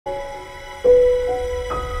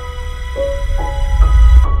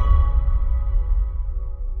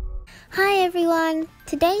everyone!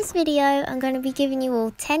 Today's video I'm going to be giving you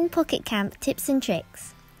all 10 Pocket Camp tips and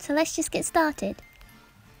tricks. So let's just get started.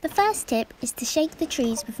 The first tip is to shake the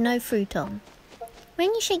trees with no fruit on.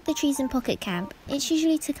 When you shake the trees in Pocket Camp, it's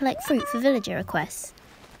usually to collect fruit for villager requests.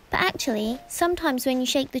 But actually, sometimes when you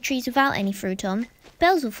shake the trees without any fruit on,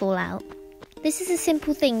 bells will fall out. This is a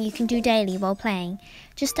simple thing you can do daily while playing,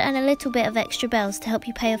 just to earn a little bit of extra bells to help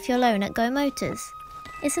you pay off your loan at Go Motors.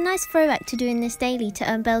 It's a nice throwback to doing this daily to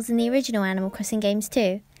earn bells in the original Animal Crossing games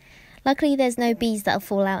too. Luckily there's no bees that'll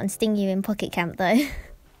fall out and sting you in Pocket Camp though.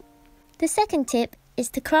 The second tip is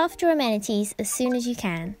to craft your amenities as soon as you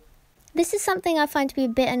can. This is something I find to be a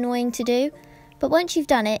bit annoying to do, but once you've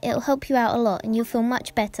done it, it'll help you out a lot and you'll feel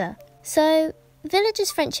much better. So,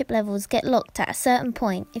 villagers' friendship levels get locked at a certain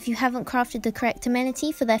point if you haven't crafted the correct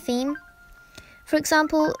amenity for their theme. For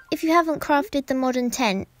example, if you haven't crafted the modern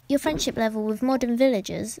tent, your friendship level with modern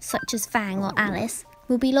villagers, such as Fang or Alice,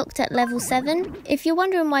 will be locked at level 7. If you're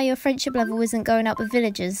wondering why your friendship level isn't going up with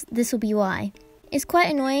villagers, this will be why. It's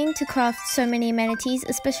quite annoying to craft so many amenities,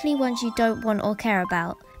 especially ones you don't want or care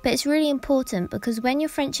about. But it's really important because when your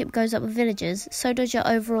friendship goes up with villagers, so does your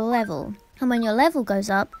overall level. And when your level goes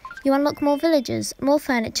up, you unlock more villagers, more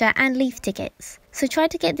furniture and leaf tickets. So try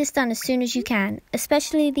to get this done as soon as you can,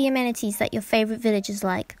 especially the amenities that your favourite villagers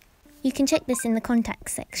like. You can check this in the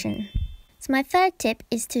contacts section. So my third tip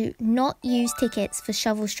is to not use tickets for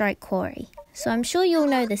Shovel Strike Quarry. So I'm sure you'll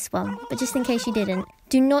know this one, but just in case you didn't,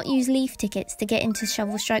 do not use leaf tickets to get into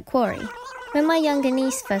Shovel Strike Quarry. When my younger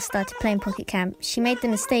niece first started playing Pocket Camp, she made the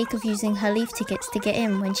mistake of using her leaf tickets to get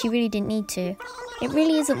in when she really didn't need to. It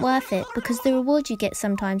really isn't worth it because the rewards you get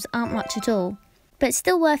sometimes aren't much at all. But it's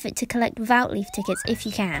still worth it to collect without leaf tickets if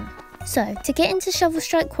you can. So, to get into Shovel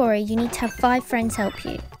Strike Quarry, you need to have 5 friends help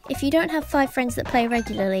you. If you don't have 5 friends that play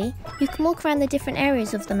regularly, you can walk around the different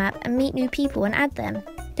areas of the map and meet new people and add them.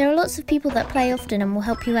 There are lots of people that play often and will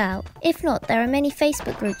help you out. If not, there are many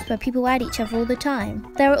Facebook groups where people add each other all the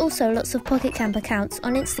time. There are also lots of Pocket Camp accounts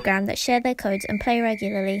on Instagram that share their codes and play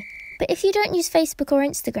regularly. But if you don't use Facebook or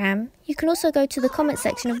Instagram, you can also go to the comment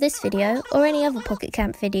section of this video or any other Pocket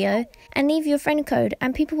Camp video and leave your friend code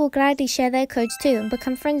and people will gladly share their codes too and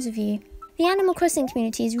become friends with you. The Animal Crossing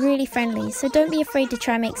community is really friendly, so don't be afraid to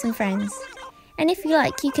try and make some friends. And if you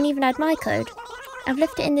like, you can even add my code. I've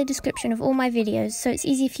left it in the description of all my videos so it's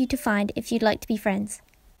easy for you to find if you'd like to be friends.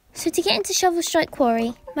 So to get into Shovel Strike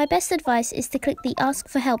Quarry, my best advice is to click the Ask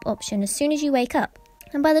for Help option as soon as you wake up.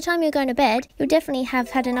 And by the time you're going to bed, you'll definitely have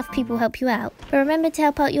had enough people help you out. But remember to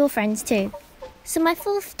help out your friends too. So my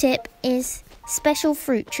fourth tip is special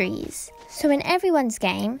fruit trees. So in everyone's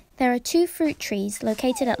game, there are 2 fruit trees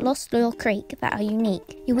located at Lost Lure Creek that are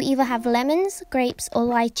unique. You will either have lemons, grapes or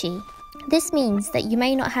lychee. This means that you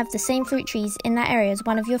may not have the same fruit trees in that area as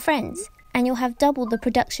one of your friends, and you'll have double the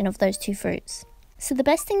production of those 2 fruits. So the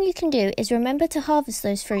best thing you can do is remember to harvest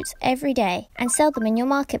those fruits every day and sell them in your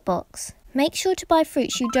market box. Make sure to buy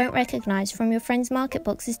fruits you don't recognise from your friends' market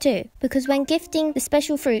boxes too, because when gifting the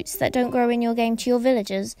special fruits that don't grow in your game to your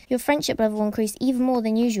villagers, your friendship level will increase even more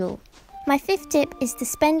than usual. My 5th tip is to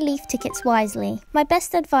spend leaf tickets wisely. My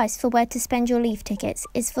best advice for where to spend your leaf tickets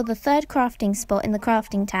is for the 3rd crafting spot in the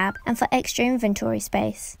crafting tab and for extra inventory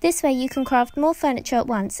space. This way you can craft more furniture at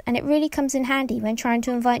once and it really comes in handy when trying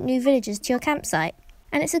to invite new villagers to your campsite.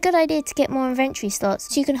 And it's a good idea to get more inventory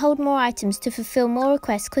slots so you can hold more items to fulfill more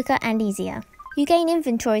requests quicker and easier. You gain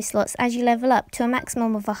inventory slots as you level up to a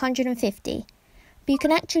maximum of 150. But you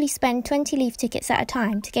can actually spend 20 leaf tickets at a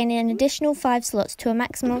time to gain an additional 5 slots to a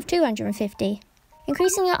maximum of 250.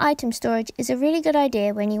 Increasing your item storage is a really good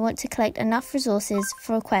idea when you want to collect enough resources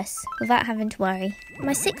for quests without having to worry.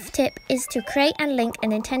 My 6th tip is to create and link a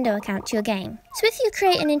Nintendo account to your game. So if you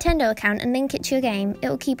create a Nintendo account and link it to your game, it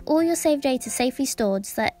will keep all your save data safely stored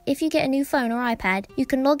so that if you get a new phone or iPad, you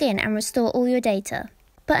can log in and restore all your data.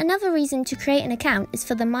 But another reason to create an account is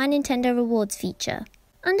for the My Nintendo Rewards feature.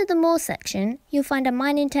 Under the More section, you'll find a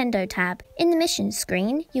My Nintendo tab. In the missions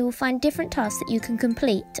screen, you will find different tasks that you can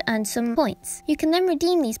complete to earn some points. You can then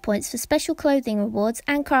redeem these points for special clothing rewards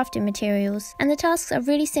and crafting materials, and the tasks are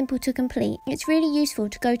really simple to complete. It's really useful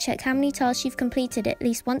to go check how many tasks you've completed at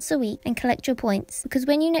least once a week and collect your points, because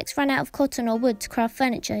when you next run out of cotton or wood to craft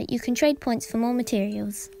furniture, you can trade points for more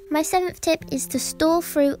materials. My 7th tip is to store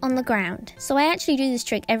fruit on the ground. So I actually do this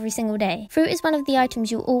trick every single day. Fruit is one of the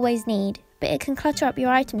items you'll always need, but it can clutter up your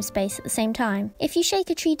item space at the same time. If you shake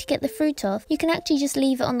a tree to get the fruit off, you can actually just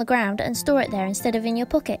leave it on the ground and store it there instead of in your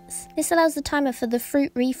pockets. This allows the timer for the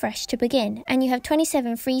fruit refresh to begin, and you have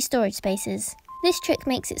 27 free storage spaces. This trick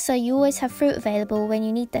makes it so you always have fruit available when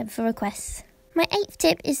you need them for requests. My 8th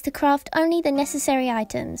tip is to craft only the necessary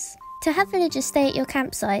items. To have villagers stay at your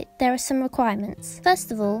campsite, there are some requirements.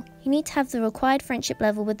 First of all, you need to have the required friendship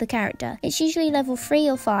level with the character. It's usually level 3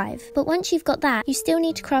 or 5, but once you've got that, you still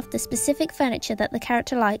need to craft the specific furniture that the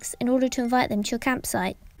character likes in order to invite them to your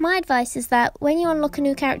campsite. My advice is that when you unlock a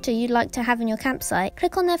new character you'd like to have in your campsite,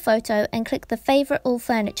 click on their photo and click the Favourite All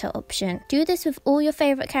Furniture option. Do this with all your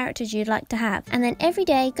favourite characters you'd like to have, and then every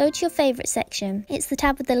day go to your favourite section, it's the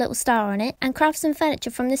tab with the little star on it, and craft some furniture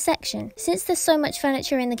from this section. Since there's so much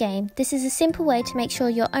furniture in the game, this is a simple way to make sure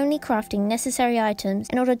you're only crafting necessary items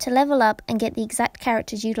in order to level up and get the exact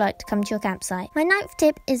characters you'd like to come to your campsite. My 9th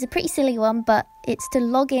tip is a pretty silly one, but it's to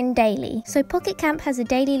log in daily. So Pocket Camp has a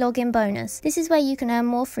daily login bonus. This is where you can earn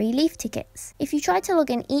more free leaf tickets. If you try to log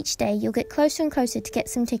in each day, you'll get closer and closer to get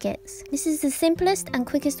some tickets. This is the simplest and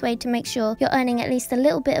quickest way to make sure you're earning at least a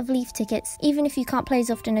little bit of leaf tickets, even if you can't play as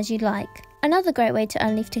often as you'd like. Another great way to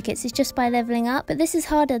earn leaf tickets is just by leveling up, but this is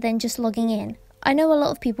harder than just logging in. I know a lot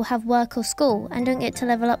of people have work or school and don't get to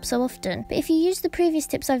level up so often, but if you use the previous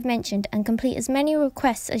tips I've mentioned and complete as many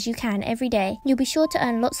requests as you can every day, you'll be sure to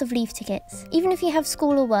earn lots of leaf tickets. Even if you have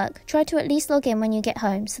school or work, try to at least log in when you get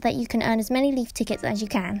home so that you can earn as many leaf tickets as you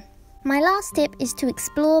can. My last tip is to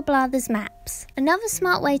explore Blather's maps. Another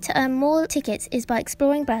smart way to earn more tickets is by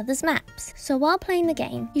exploring Blather's maps. So while playing the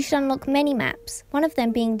game, you should unlock many maps, one of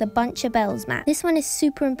them being the Bunch of Bells map. This one is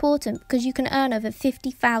super important because you can earn over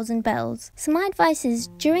 50,000 bells. So my advice is,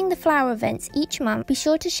 during the flower events each month, be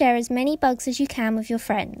sure to share as many bugs as you can with your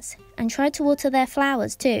friends, and try to water their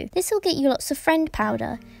flowers too. This will get you lots of friend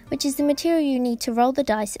powder, which is the material you need to roll the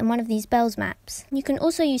dice in one of these bells maps. You can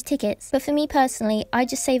also use tickets, but for me personally, I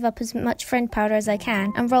just save up as much friend powder as I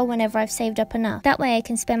can and roll whenever I've saved up enough. That way I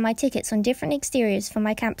can spend my tickets on different exteriors for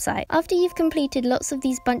my campsite. After you've completed lots of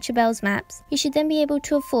these Bunch of Bells maps, you should then be able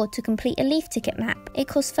to afford to complete a leaf ticket map. It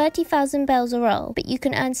costs 30,000 bells a roll, but you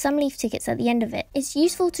can earn some leaf tickets at the end of it. It's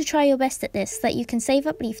useful to try your best at this so that you can save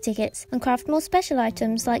up leaf tickets and craft more special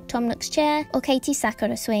items like Tom Nook's chair or Katie's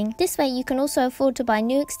Sakura swing. This way you can also afford to buy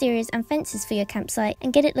new exteriors and fences for your campsite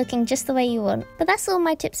and get it looking just the way you want. But that's all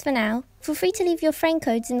my tips for now. Feel free to leave your friend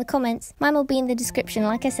codes in the comments, mine will be in the description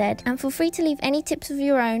like I said, and feel free to leave any tips of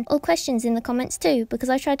your own or questions in the comments too, because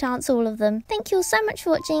I try to answer all of them. Thank you all so much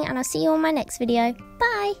for watching, and I'll see you on my next video.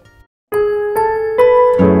 Bye!